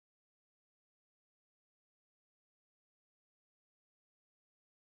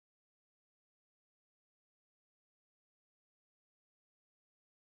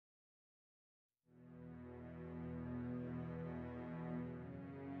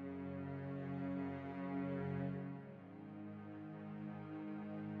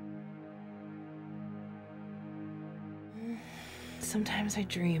Sometimes I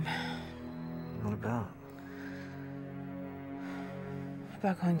dream. What about?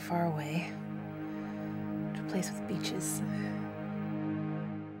 About going far away. To a place with beaches.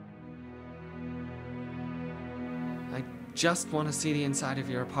 I just want to see the inside of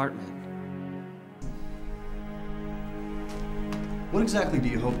your apartment. What exactly do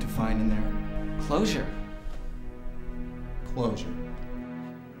you hope to find in there? Closure. Closure.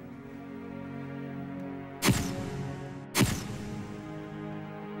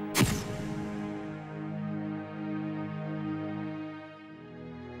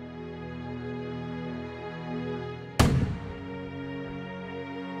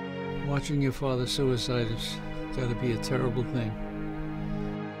 Watching your father suicide has got to be a terrible thing.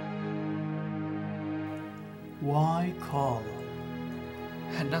 Why Carla?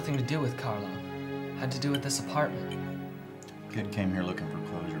 Had nothing to do with Carlo. Had to do with this apartment. Kid came here looking for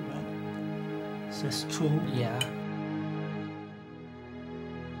closure, Ben. Is this true? Yeah.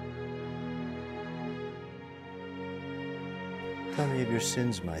 Tell me of your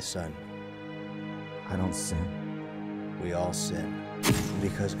sins, my son. I don't sin. We all sin. And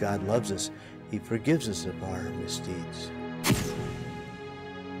because God loves us, He forgives us of our misdeeds.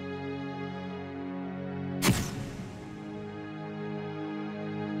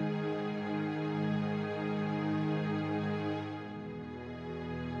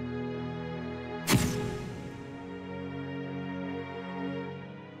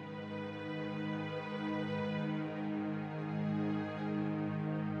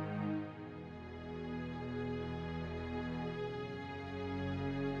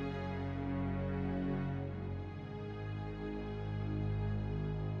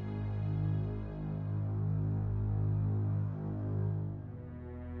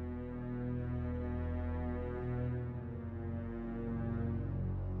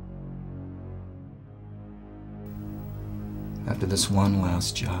 After this one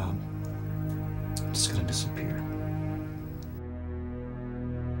last job, I'm just gonna disappear.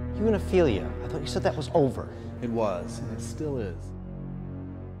 Unophilia. I thought you said that was over. It was, and it still is.